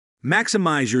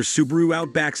Maximize your Subaru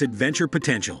Outback's adventure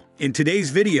potential. In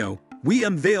today's video, we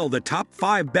unveil the top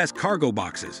 5 best cargo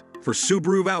boxes for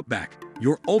Subaru Outback,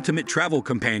 your ultimate travel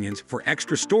companions for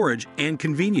extra storage and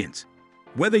convenience.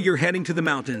 Whether you're heading to the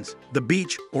mountains, the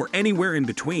beach, or anywhere in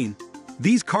between,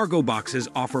 these cargo boxes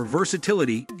offer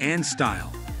versatility and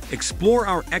style. Explore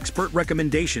our expert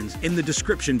recommendations in the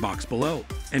description box below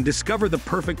and discover the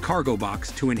perfect cargo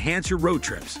box to enhance your road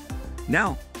trips.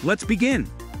 Now, let's begin.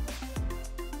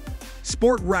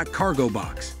 Sport Rack Cargo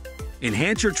Box.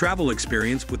 Enhance your travel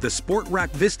experience with the Sport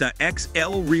Rack Vista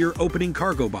XL Rear Opening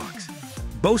Cargo Box.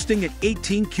 Boasting an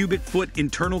 18 cubic foot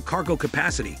internal cargo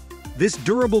capacity, this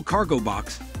durable cargo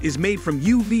box is made from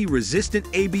UV-resistant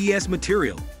ABS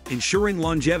material, ensuring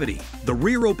longevity. The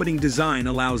rear opening design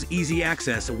allows easy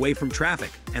access away from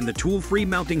traffic, and the tool-free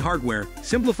mounting hardware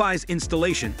simplifies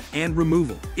installation and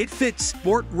removal. It fits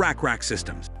sport rack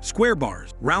systems, square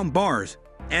bars, round bars,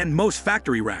 and most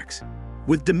factory racks.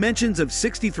 With dimensions of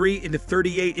 63 into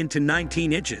 38 into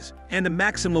 19 inches and a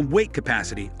maximum weight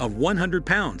capacity of 100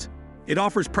 pounds, it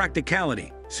offers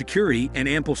practicality, security, and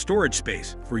ample storage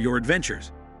space for your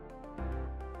adventures.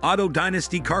 Auto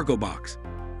Dynasty Cargo Box.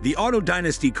 The Auto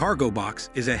Dynasty Cargo Box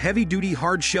is a heavy-duty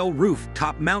hard-shell roof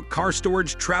top-mount car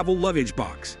storage travel luggage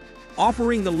box,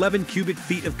 offering 11 cubic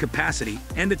feet of capacity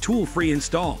and a tool-free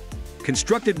install.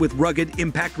 Constructed with rugged,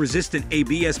 impact-resistant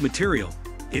ABS material,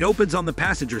 it opens on the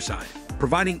passenger side,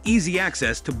 providing easy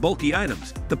access to bulky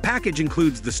items. The package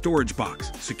includes the storage box,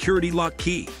 security lock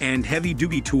key, and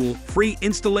heavy-duty tool-free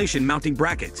installation mounting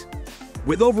brackets.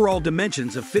 With overall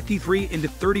dimensions of 53 into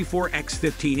 34 x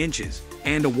 15 inches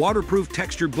and a waterproof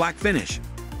textured black finish,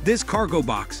 this cargo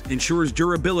box ensures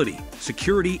durability,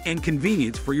 security, and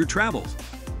convenience for your travels.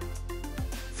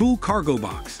 Full Cargo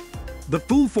Box. The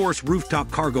Full Force Rooftop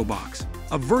Cargo Box,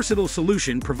 a versatile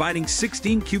solution providing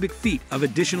 16 cubic feet of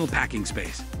additional packing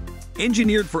space.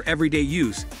 Engineered for everyday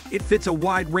use, it fits a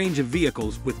wide range of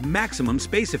vehicles with maximum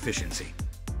space efficiency.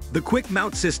 The quick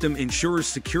mount system ensures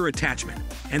secure attachment,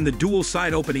 and the dual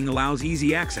side opening allows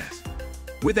easy access.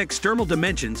 With external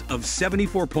dimensions of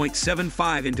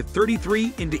 74.75 into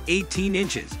 33 into 18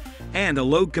 inches and a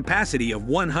load capacity of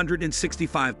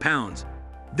 165 pounds,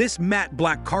 this matte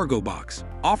black cargo box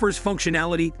offers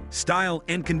functionality, style,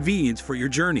 and convenience for your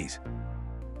journeys.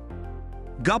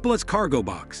 Gopless Cargo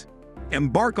Box.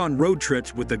 Embark on road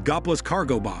trips with the Gopless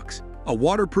Cargo Box, a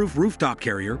waterproof rooftop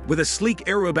carrier with a sleek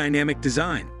aerodynamic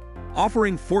design.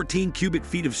 Offering 14 cubic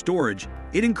feet of storage,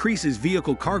 it increases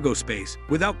vehicle cargo space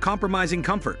without compromising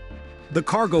comfort. The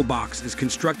cargo box is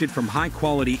constructed from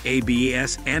high-quality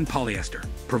ABS and polyester,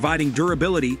 providing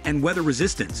durability and weather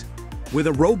resistance. With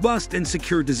a robust and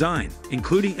secure design,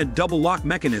 including a double lock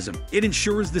mechanism, it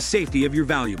ensures the safety of your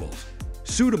valuables.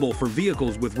 Suitable for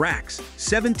vehicles with racks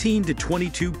 17 to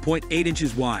 22.8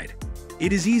 inches wide.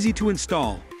 It is easy to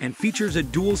install and features a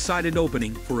dual-sided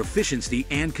opening for efficiency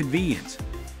and convenience.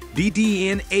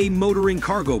 DNA Motoring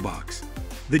Cargo Box.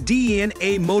 The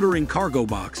DNA Motoring Cargo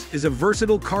Box is a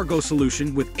versatile cargo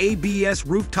solution with ABS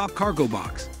rooftop cargo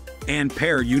box and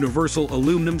pair universal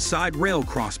aluminum side rail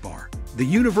crossbar. The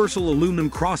universal aluminum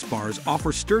crossbars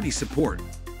offer sturdy support,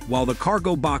 while the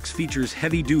cargo box features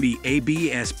heavy-duty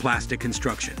ABS plastic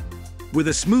construction. With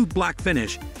a smooth black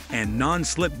finish and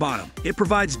non-slip bottom, it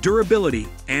provides durability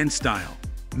and style.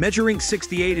 Measuring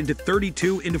 68 into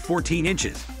 32 into 14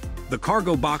 inches, the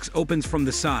cargo box opens from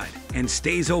the side and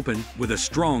stays open with a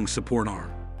strong support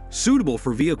arm. Suitable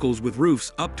for vehicles with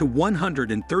roofs up to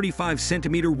 135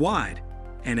 centimeters wide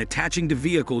and attaching to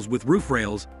vehicles with roof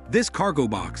rails, this cargo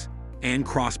box and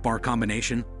crossbar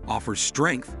combination offers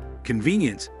strength,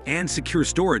 convenience, and secure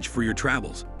storage for your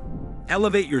travels.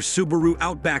 Elevate your Subaru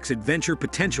Outback's adventure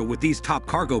potential with these top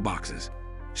cargo boxes.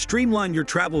 Streamline your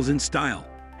travels in style,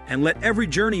 and let every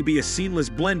journey be a seamless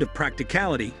blend of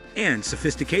practicality and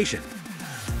sophistication.